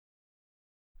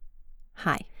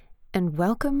Hi, and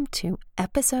welcome to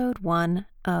episode 1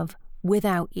 of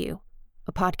Without You,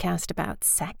 a podcast about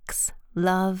sex,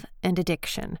 love, and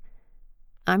addiction.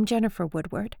 I'm Jennifer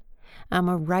Woodward. I'm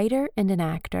a writer and an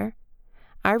actor.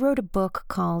 I wrote a book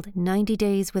called 90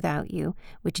 Days Without You,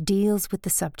 which deals with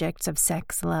the subjects of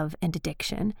sex, love, and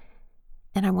addiction,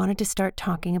 and I wanted to start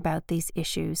talking about these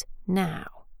issues now.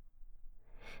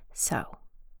 So,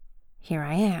 here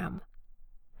I am.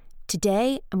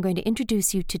 Today, I'm going to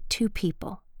introduce you to 2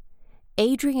 people.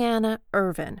 Adriana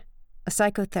Irvin, a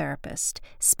psychotherapist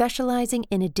specializing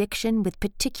in addiction with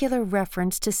particular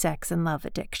reference to sex and love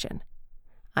addiction.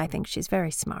 I think she's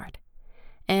very smart.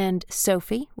 And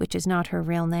Sophie, which is not her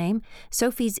real name.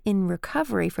 Sophie's in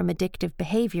recovery from addictive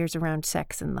behaviors around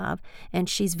sex and love, and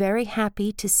she's very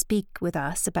happy to speak with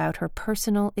us about her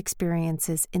personal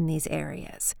experiences in these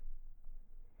areas.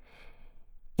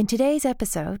 In today's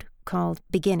episode, called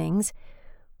Beginnings,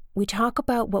 we talk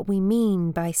about what we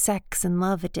mean by sex and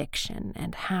love addiction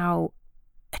and how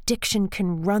addiction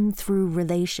can run through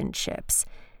relationships.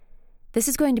 This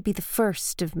is going to be the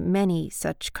first of many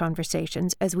such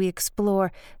conversations as we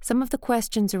explore some of the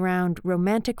questions around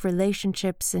romantic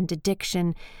relationships and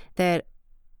addiction that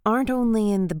aren't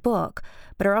only in the book,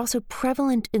 but are also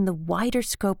prevalent in the wider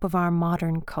scope of our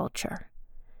modern culture.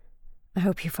 I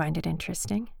hope you find it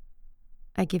interesting.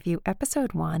 I give you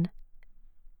episode 1,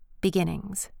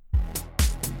 Beginnings.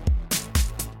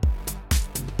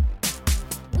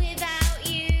 Without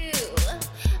You,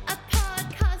 a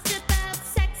podcast about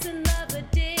sex and love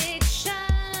addiction.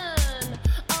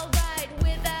 Alright,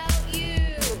 Without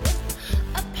You,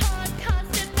 a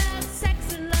podcast about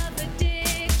sex and love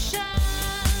addiction.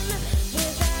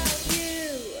 Without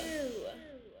You.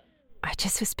 I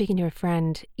just was speaking to a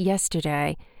friend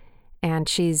yesterday, and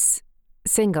she's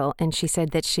single, and she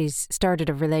said that she's started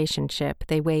a relationship.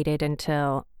 They waited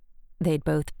until they'd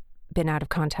both been out of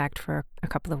contact for a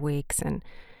couple of weeks, and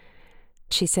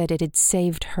she said it had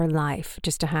saved her life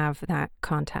just to have that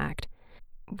contact,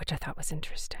 which I thought was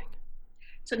interesting.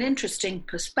 It's an interesting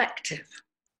perspective.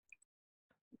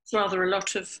 It's rather a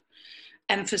lot of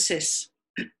emphasis,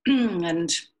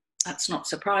 and that's not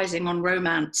surprising, on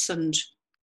romance and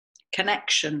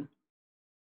connection.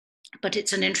 But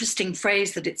it's an interesting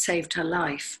phrase that it saved her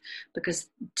life, because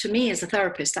to me as a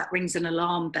therapist, that rings an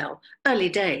alarm bell. Early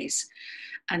days,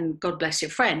 and God bless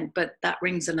your friend, but that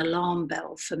rings an alarm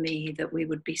bell for me that we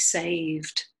would be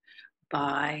saved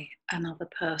by another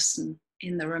person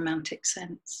in the romantic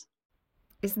sense.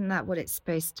 Isn't that what it's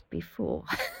supposed to be for?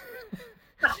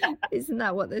 Isn't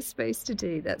that what they're supposed to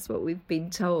do? That's what we've been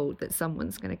told, that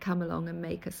someone's going to come along and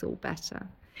make us all better.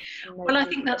 Well, I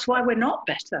think that's why we're not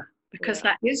better. Because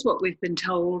that is what we've been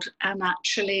told, and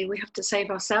actually we have to save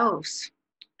ourselves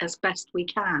as best we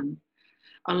can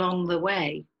along the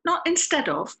way. Not instead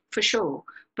of, for sure,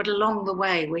 but along the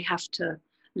way we have to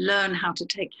learn how to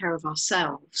take care of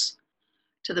ourselves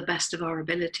to the best of our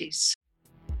abilities.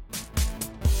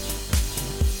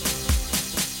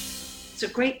 It's a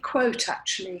great quote,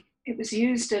 actually. It was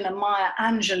used in a Maya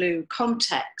Angelou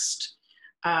context.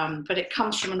 But it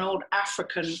comes from an old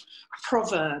African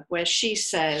proverb where she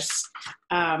says,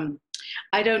 I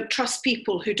don't trust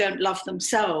people who don't love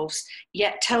themselves,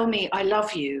 yet tell me I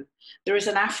love you. There is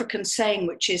an African saying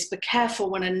which is, be careful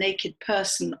when a naked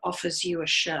person offers you a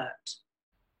shirt.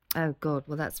 Oh, God,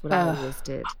 well, that's what I always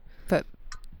did. But,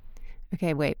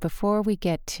 okay, wait, before we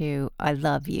get to I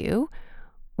love you,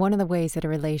 one of the ways that a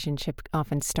relationship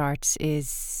often starts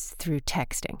is through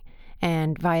texting.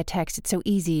 And via text, it's so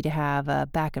easy to have a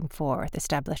back and forth,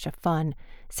 establish a fun,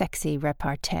 sexy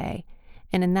repartee.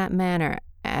 And in that manner,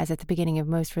 as at the beginning of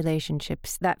most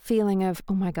relationships, that feeling of,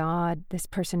 oh my God, this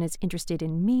person is interested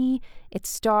in me, it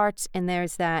starts, and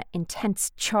there's that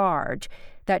intense charge,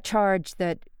 that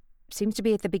seems to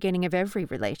be at the beginning of every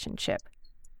relationship.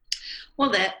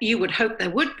 Well, you would hope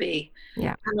there would be.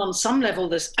 Yeah. And on some level,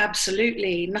 there's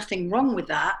absolutely nothing wrong with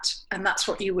that. And that's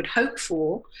what you would hope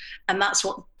for. And that's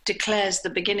what declares the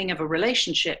beginning of a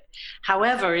relationship.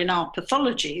 However, in our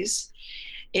pathologies,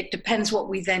 it depends what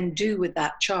we then do with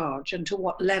that charge and to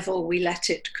what level we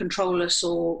let it control us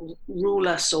or rule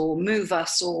us or move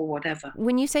us or whatever.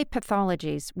 When you say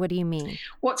pathologies, what do you mean?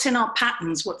 What's in our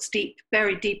patterns, what's deep,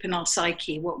 very deep in our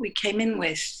psyche, what we came in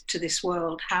with to this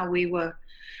world, how we were,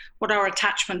 what our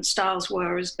attachment styles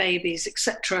were as babies,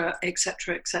 etc.,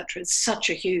 etc., etc. It's such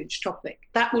a huge topic.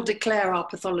 That will declare our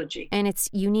pathology. And it's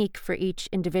unique for each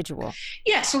individual.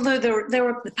 Yes, although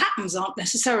the patterns aren't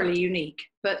necessarily unique.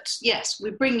 But yes,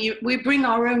 we bring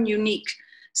our own unique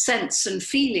sense and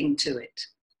feeling to it.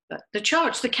 But the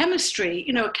charge, the chemistry,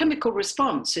 a chemical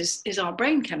response is our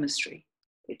brain chemistry.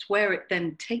 It's where it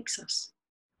then takes us.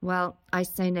 Well, I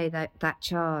so know that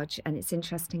charge, and it's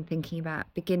interesting thinking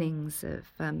about beginnings of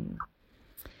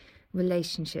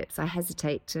relationships. I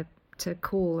hesitate to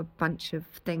call a bunch of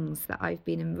things that I've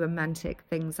been in, romantic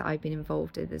things that I've been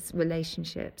involved in, as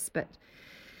relationships, but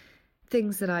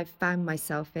things that I've found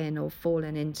myself in or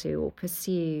fallen into or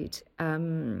pursued.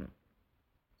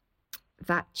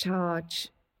 That charge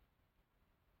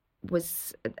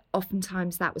was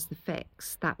oftentimes, that was the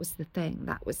fix, that was the thing,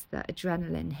 that was the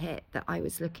adrenaline hit that I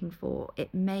was looking for.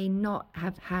 It may not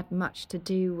have had much to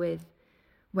do with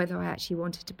whether I actually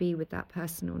wanted to be with that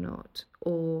person or not,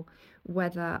 or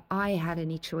whether I had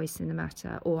any choice in the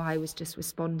matter, or I was just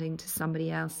responding to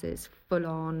somebody else's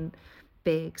full-on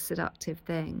big seductive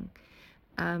thing.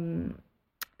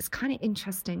 It's kind of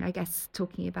interesting, I guess,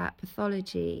 talking about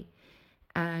pathology.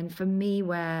 And for me,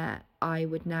 where I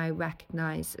would now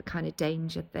recognize a kind of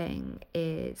danger thing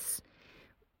is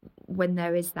when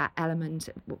there is that element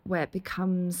where it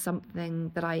becomes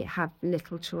something that I have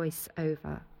little choice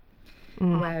over,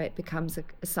 where it becomes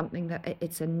something that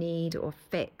it's a need or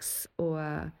fix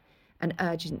or an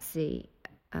urgency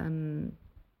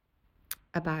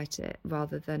about it,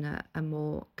 rather than a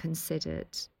more considered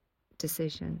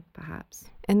decision, perhaps.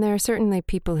 And there are certainly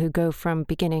people who go from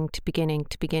beginning to beginning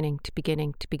to beginning to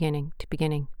beginning to beginning to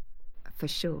beginning. For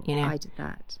sure, You know? I did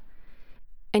that.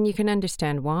 And you can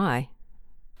understand why.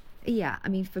 Yeah, I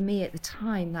mean, for me at the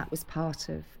time, that was part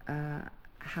of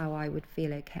how I would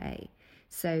feel okay.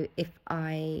 So if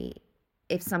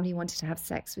somebody wanted to have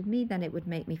sex with me, then it would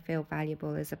make me feel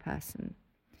valuable as a person.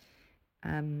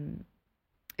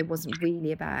 It wasn't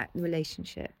really about the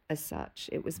relationship as such.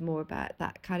 It was more about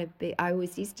that kind of I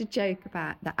always used to joke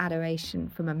about the adoration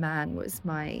from a man was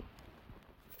my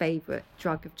favourite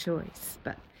drug of choice,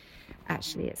 but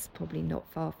actually it's probably not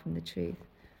far from the truth.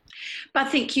 But I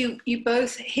think you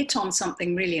both hit on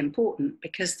something really important,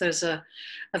 because there's a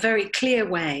very clear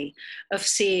way of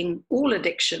seeing all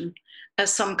addiction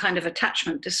as some kind of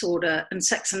attachment disorder, and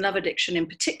sex and love addiction in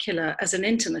particular as an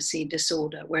intimacy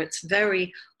disorder, where it's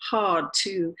very hard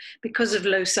to, because of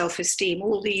low self-esteem,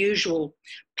 all the usual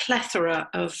plethora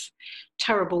of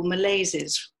terrible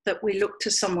malaises, that we look to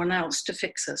someone else to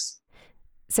fix us.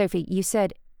 Sophie, you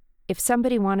said, if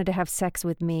somebody wanted to have sex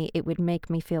with me, it would make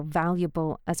me feel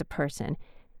valuable as a person.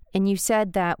 And you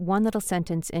said that one little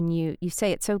sentence, and you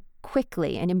say it so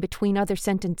quickly and in between other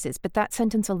sentences, but that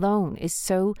sentence alone is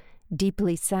so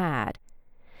deeply sad.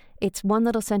 It's one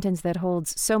little sentence that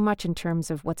holds so much in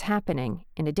terms of what's happening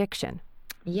in addiction.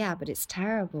 Yeah, but it's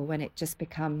terrible when it just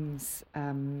becomes a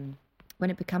problem. When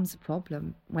it becomes a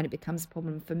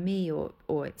problem for me, or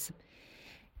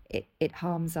it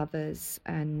harms others,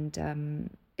 and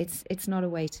it's not a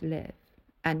way to live.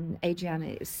 And Adriana,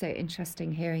 it was so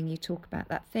interesting hearing you talk about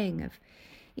that thing of,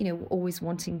 always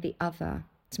wanting the other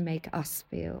to make us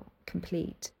feel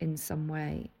complete in some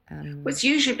way. It's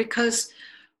usually because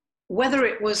whether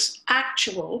it was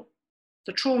actual,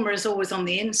 the trauma is always on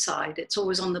the inside, it's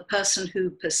always on the person who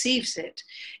perceives it,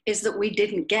 is that we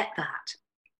didn't get that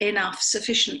enough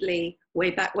sufficiently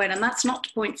way back when. And that's not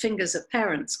to point fingers at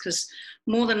parents, because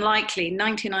more than likely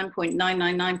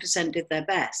 99.999% did their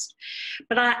best.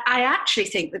 But I actually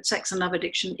think that sex and love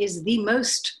addiction is the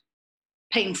most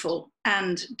painful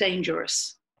and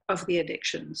dangerous of the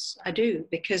addictions. I do,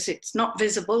 because it's not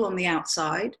visible on the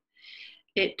outside.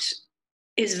 It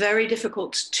is very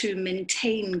difficult to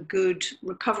maintain good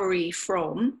recovery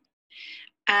from,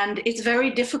 and it's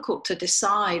very difficult to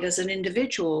decide as an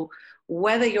individual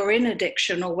whether you're in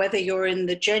addiction or whether you're in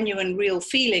the genuine, real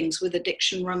feelings with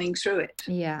addiction running through it.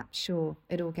 Yeah, sure.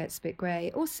 It all gets a bit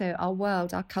grey. Also, our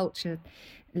world, our culture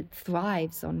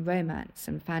thrives on romance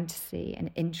and fantasy and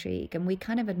intrigue, and we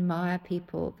kind of admire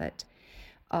people that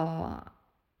are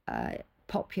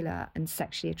popular and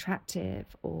sexually attractive,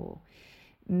 or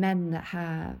men that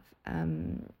have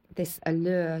this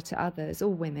allure to others, or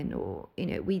women, or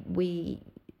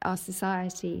our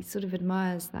society sort of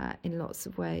admires that in lots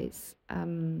of ways.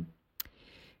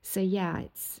 So yeah,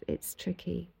 it's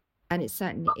tricky, and it's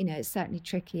certainly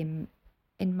tricky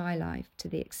in my life, to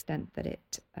the extent that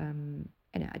it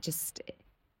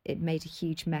made a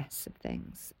huge mess of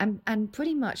things, and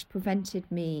pretty much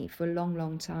prevented me for a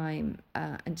long time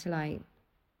until I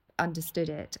understood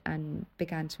it and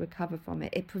began to recover from it.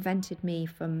 It prevented me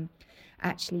from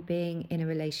actually being in a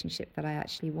relationship that I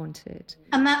actually wanted.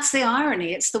 And that's the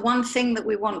irony. It's the one thing that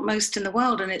we want most in the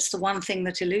world, and it's the one thing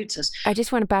that eludes us. I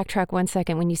just want to backtrack 1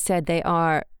 second. When you said they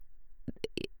are,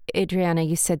 Adriana,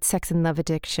 you said sex and love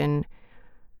addiction,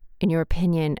 in your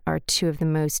opinion, are two of the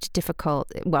most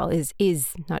difficult, well, is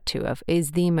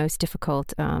the most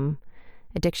difficult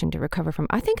addiction to recover from.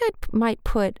 I think I might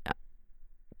put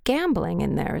gambling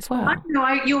in there as well.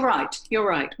 You're right. You're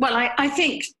right. Well, I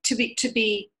think to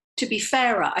be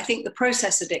fairer, I think the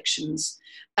process addictions,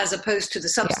 as opposed to the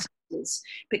substances,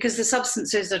 because the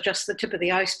substances are just the tip of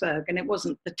the iceberg, and it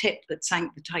wasn't the tip that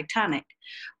sank the Titanic.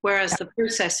 Whereas the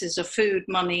processes are food,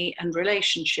 money, and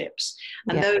relationships,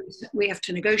 and those we have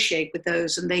to negotiate with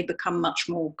those, and they become much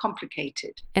more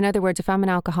complicated. In other words, if I'm an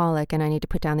alcoholic and I need to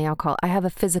put down the alcohol, I have a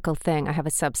physical thing, I have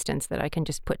a substance that I can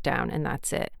just put down, and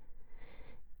that's it.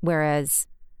 Whereas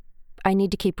I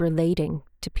need to keep relating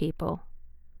to people.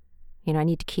 You know, I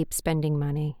need to keep spending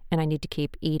money, and I need to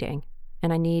keep eating,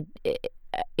 and I need,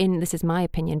 this is my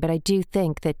opinion, but I do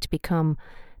think that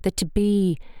to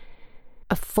be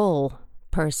a full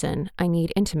person, I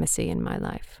need intimacy in my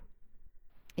life.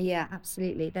 Yeah,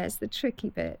 absolutely. There's the tricky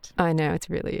bit. I know, it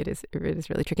is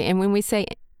really tricky. And when we say,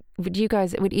 would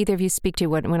either of you speak to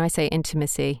when I say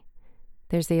intimacy?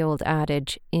 There's the old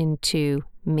adage, into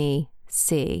me,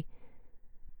 see.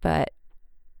 But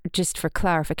just for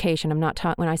clarification,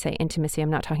 when I say intimacy,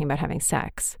 I'm not talking about having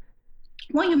sex.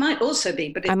 Well, you might also be,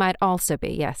 but I might also be,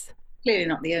 yes. Clearly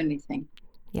not the only thing.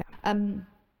 Yeah.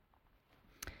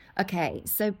 Okay,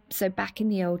 so back in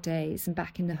the old days and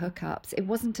back in the hookups, it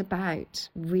wasn't about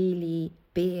really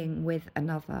being with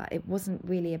another. It wasn't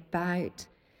really about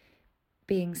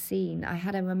being seen. I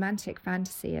had a romantic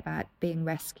fantasy about being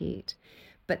rescued,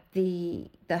 but the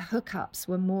hookups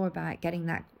were more about getting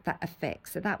that a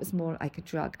fix. So that was more like a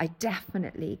drug. I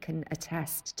definitely can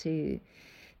attest to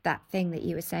that thing that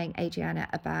you were saying, Adriana,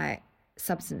 about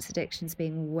substance addictions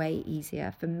being way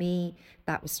easier. For me,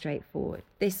 that was straightforward.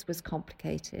 This was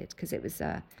complicated because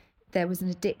there was an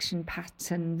addiction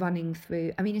pattern running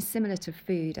through. I mean, it's similar to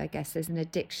food, I guess. There's an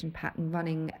addiction pattern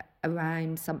running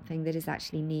around something that is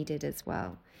actually needed as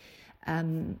well.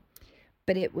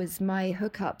 But my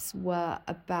hookups were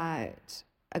about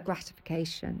a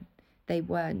gratification. They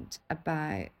weren't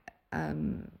about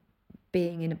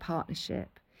being in a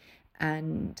partnership.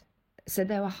 And so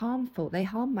they were harmful. They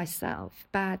harmed myself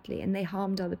badly, and they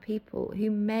harmed other people who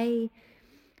may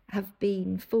have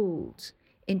been fooled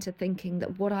into thinking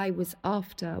that what I was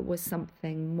after was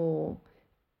something more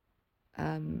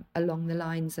along the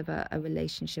lines of a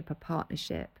relationship, a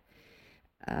partnership,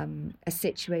 a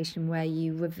situation where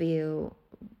you reveal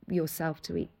yourself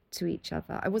to each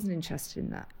other. I wasn't interested in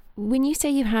that. When you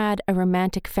say you had a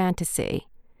romantic fantasy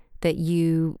that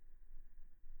you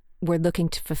were looking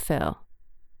to fulfill,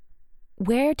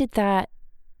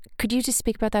 could you just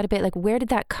speak about that a bit? Like, where did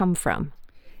that come from?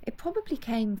 It probably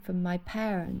came from my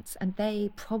parents, and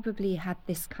they probably had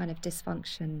this kind of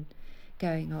dysfunction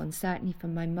going on, certainly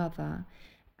from my mother,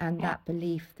 and that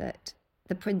belief that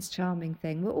the Prince Charming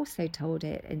thing, we're also told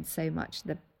it in so much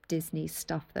the Disney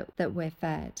stuff that we're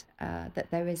fed, that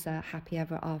there is a happy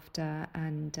ever after,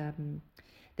 and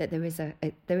that there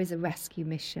is a rescue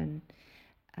mission.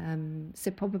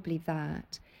 So probably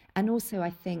that. And also,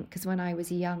 I think, because when I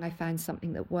was young, I found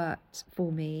something that worked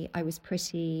for me. I was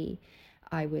pretty,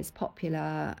 I was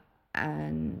popular,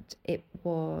 and I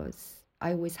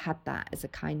always had that as a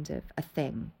kind of a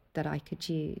thing that I could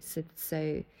use.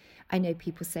 So I know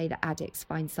people say that addicts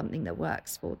find something that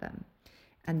works for them,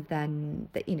 and then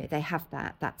they have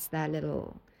that's their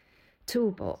little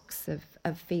toolbox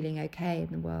of feeling okay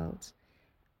in the world.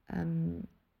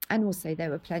 And also, there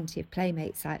were plenty of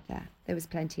playmates out there. There was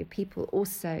plenty of people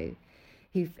also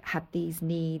who've had these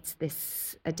needs,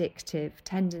 this addictive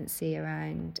tendency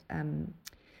around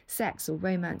sex or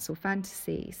romance or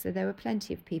fantasy. So there were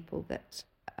plenty of people that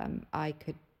I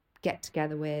could get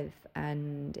together with,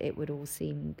 and it would all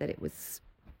seem that it was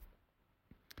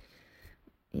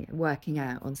working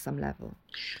out on some level.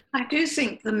 I do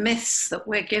think the myths that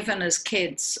we're given as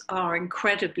kids are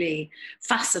incredibly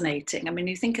fascinating. I mean,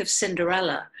 you think of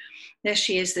Cinderella. There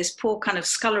she is, this poor kind of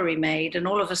scullery maid, and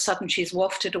all of a sudden she's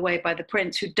wafted away by the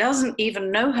prince, who doesn't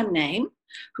even know her name,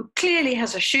 who clearly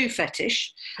has a shoe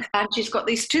fetish, and she's got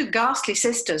these two ghastly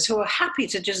sisters who are happy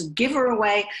to just give her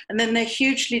away, and then they're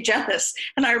hugely jealous.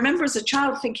 And I remember as a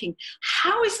child thinking,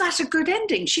 how is that a good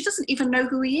ending? She doesn't even know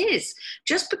who he is.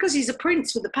 Just because he's a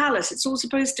prince with a palace, it's all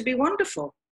supposed to be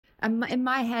wonderful. And in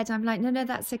my head, I'm like, no,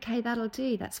 that's okay, that'll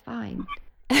do, that's fine.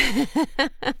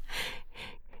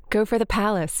 Go for the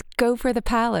palace. Go for the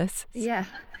palace. Yeah,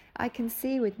 I can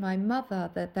see with my mother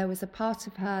that there was a part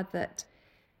of her that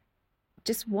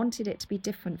just wanted it to be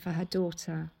different for her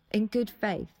daughter, in good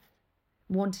faith,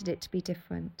 wanted it to be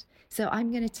different. So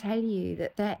I'm going to tell you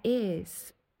that there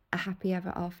is a happy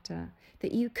ever after,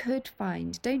 that you could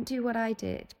find. Don't do what I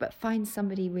did, but find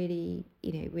somebody really,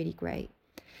 really great.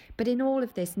 But in all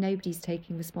of this, nobody's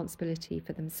taking responsibility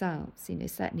for themselves. You know,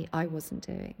 certainly I wasn't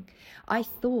doing. I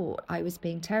thought I was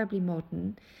being terribly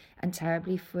modern and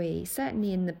terribly free.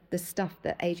 Certainly in the stuff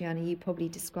that, Adriana, you probably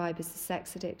describe as the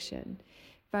sex addiction.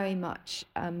 Very much,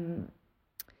 I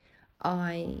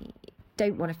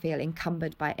don't want to feel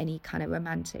encumbered by any kind of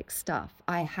romantic stuff.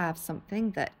 I have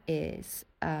something that is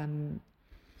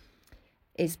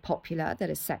popular, that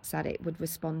a sex addict would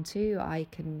respond to. I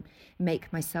can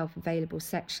make myself available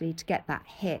sexually to get that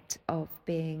hit of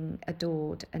being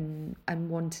adored and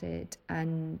wanted,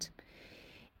 and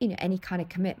you know, any kind of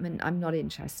commitment, I'm not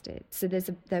interested. So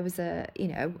there was a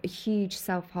huge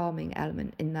self-harming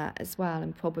element in that as well,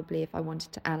 and probably, if I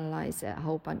wanted to analyse it, a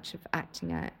whole bunch of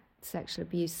acting out sexual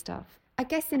abuse stuff. I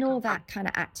guess in all that kind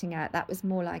of acting out, that was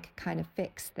more like a kind of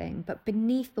fixed thing. But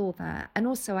beneath all that, and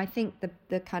also I think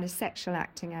the kind of sexual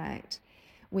acting out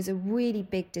was a really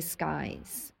big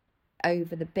disguise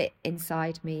over the bit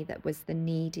inside me that was the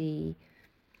needy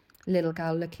little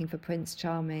girl looking for Prince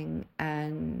Charming,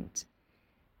 and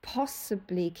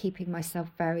possibly keeping myself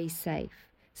very safe.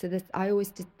 So that I always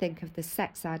did think of the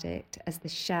sex addict as the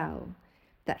shell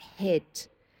that hid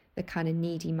the kind of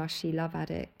needy, mushy love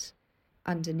addict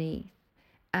underneath.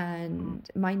 And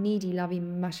my needy, lovey,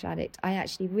 mush addict, I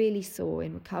actually really saw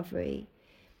in recovery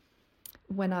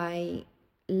when I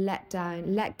let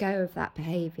go of that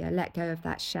behaviour, let go of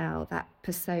that shell, that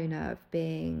persona of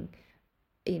being,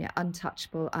 you know,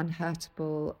 untouchable,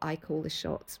 unhurtable, I call the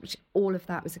shots, which all of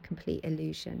that was a complete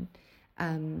illusion,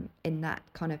 in that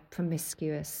kind of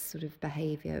promiscuous sort of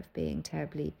behaviour of being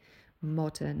terribly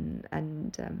modern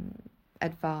and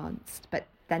advanced. But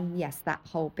then, yes, that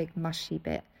whole big mushy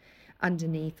bit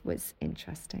underneath was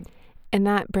interesting. And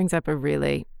that brings up so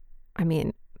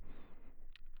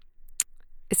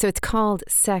it's called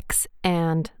Sex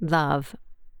and Love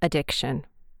Addiction.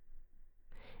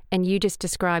 And you just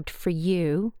described for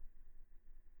you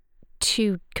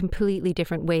 2 completely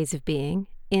different ways of being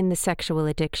in the sexual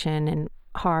addiction and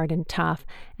hard and tough,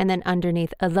 and then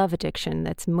underneath a love addiction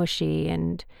that's mushy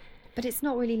and... But it's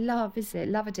not really love, is it?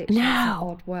 Love addiction is an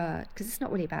odd word, because it's not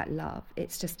really about love.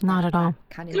 It's just not at all.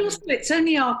 Kind of. Also, it's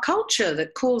only our culture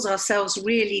that calls ourselves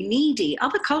really needy.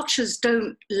 Other cultures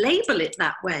don't label it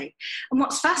that way. And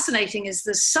what's fascinating is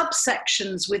the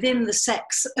subsections within the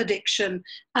sex addiction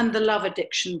and the love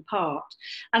addiction part.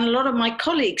 And a lot of my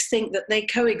colleagues think that they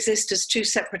coexist as 2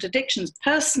 separate addictions.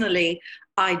 Personally,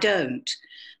 I don't.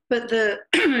 But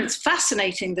it's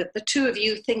fascinating that the 2 of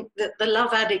you think that the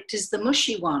love addict is the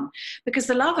mushy one, because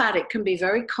the love addict can be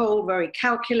very cold, very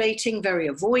calculating, very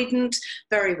avoidant,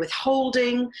 very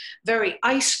withholding, very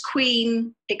ice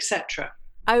queen, etc.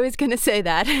 I was going to say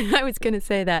that.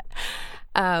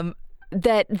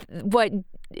 That what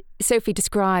Sophie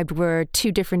described were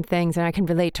 2 different things, and I can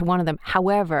relate to one of them.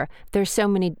 However, there's so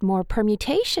many more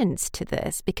permutations to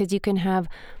this, because you can have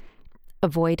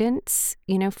avoidance,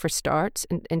 you know, for starts,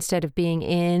 instead of being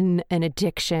in an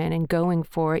addiction and going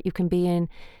for it, you can be in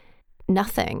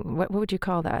nothing. What would you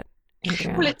call that,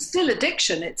 Adriana? Well, it's still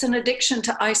addiction. It's an addiction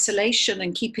to isolation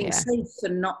and keeping safe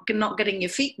and not getting your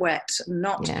feet wet and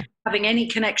not having any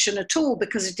connection at all,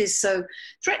 because it is so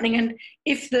threatening. And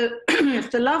if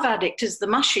the love addict is the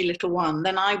mushy little one,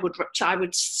 then I would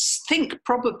think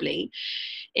probably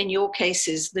in your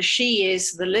cases, the she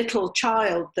is the little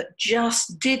child that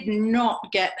just did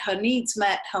not get her needs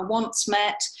met, her wants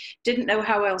met, didn't know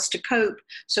how else to cope,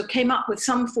 so came up with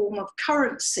some form of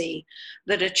currency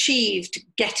that achieved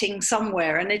getting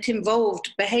somewhere, and it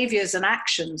involved behaviours and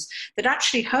actions that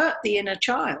actually hurt the inner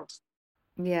child.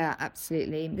 Yeah,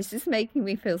 absolutely. This is making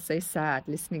me feel so sad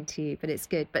listening to you, but it's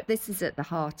good. But this is at the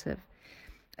heart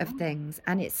of things,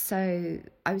 and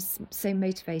I was so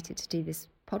motivated to do this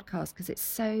podcast because it's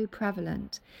so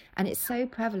prevalent, and it's so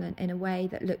prevalent in a way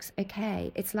that looks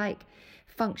okay. It's like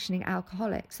functioning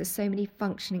alcoholics. There's so many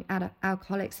functioning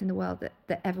alcoholics in the world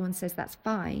that everyone says that's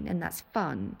fine and that's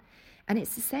fun, and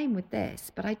it's the same with this.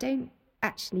 But I don't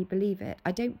actually believe it.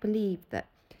 I don't believe that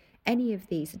any of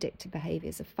these addictive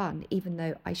behaviours are fun, even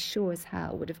though I sure as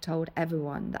hell would have told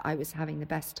everyone that I was having the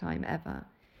best time ever.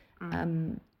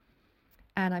 And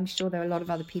I'm sure there are a lot of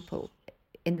other people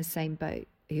in the same boat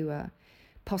who are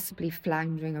possibly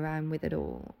floundering around with it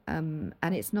all. And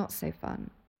it's not so fun.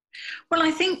 Well,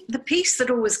 I think the piece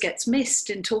that always gets missed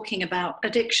in talking about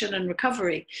addiction and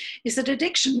recovery is that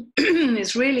addiction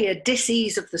is really a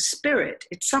dis-ease of the spirit.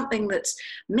 It's something that's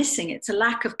missing. It's a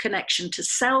lack of connection to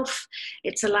self.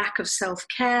 It's a lack of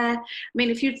self-care. I mean,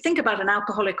 if you think about an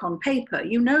alcoholic on paper,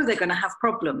 you know they're going to have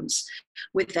problems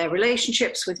with their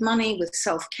relationships, with money, with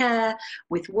self-care,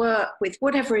 with work, with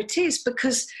whatever it is,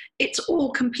 because it's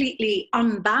all completely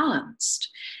unbalanced.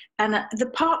 And the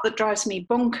part that drives me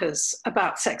bonkers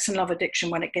about sex and love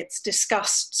addiction when it gets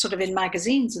discussed sort of in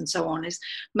magazines and so on is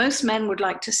most men would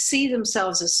like to see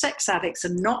themselves as sex addicts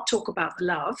and not talk about the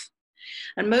love.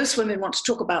 And most women want to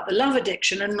talk about the love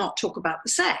addiction and not talk about the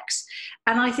sex.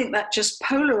 And I think that just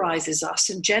polarizes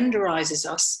us and genderizes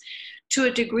us to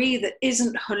a degree that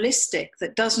isn't holistic,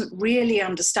 that doesn't really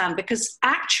understand. Because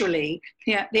actually,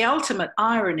 the ultimate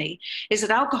irony is that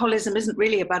alcoholism isn't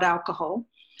really about alcohol.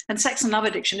 And sex and love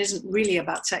addiction isn't really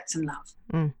about sex and love.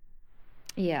 Mm.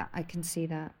 Yeah, I can see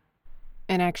that.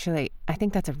 And actually, I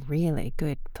think that's a really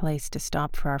good place to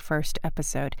stop for our first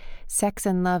episode. Sex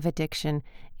and love addiction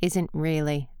isn't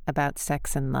really about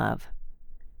sex and love.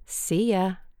 See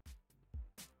ya.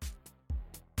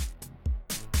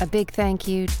 A big thank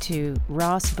you to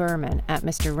Ross Berman at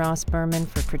Mr. Ross Berman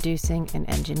for producing and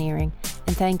engineering.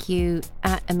 And thank you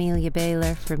at Amelia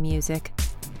Baylor for music.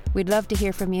 We'd love to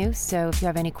hear from you, so if you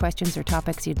have any questions or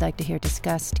topics you'd like to hear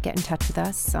discussed, get in touch with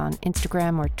us on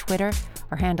Instagram or Twitter.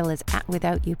 Our handle is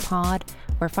 @WithoutYouPod,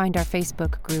 or find our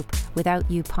Facebook group, Without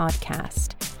You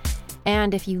Podcast.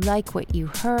 And if you like what you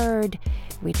heard,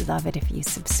 we'd love it if you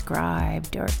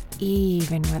subscribed or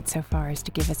even went so far as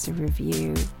to give us a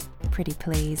review. Pretty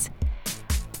please.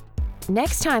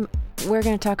 Next time, we're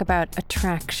going to talk about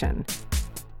attraction.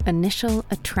 Initial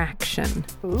attraction.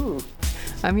 Ooh.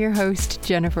 I'm your host,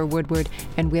 Jennifer Woodward,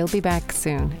 and we'll be back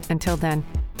soon. Until then,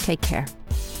 take care.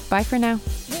 Bye for now.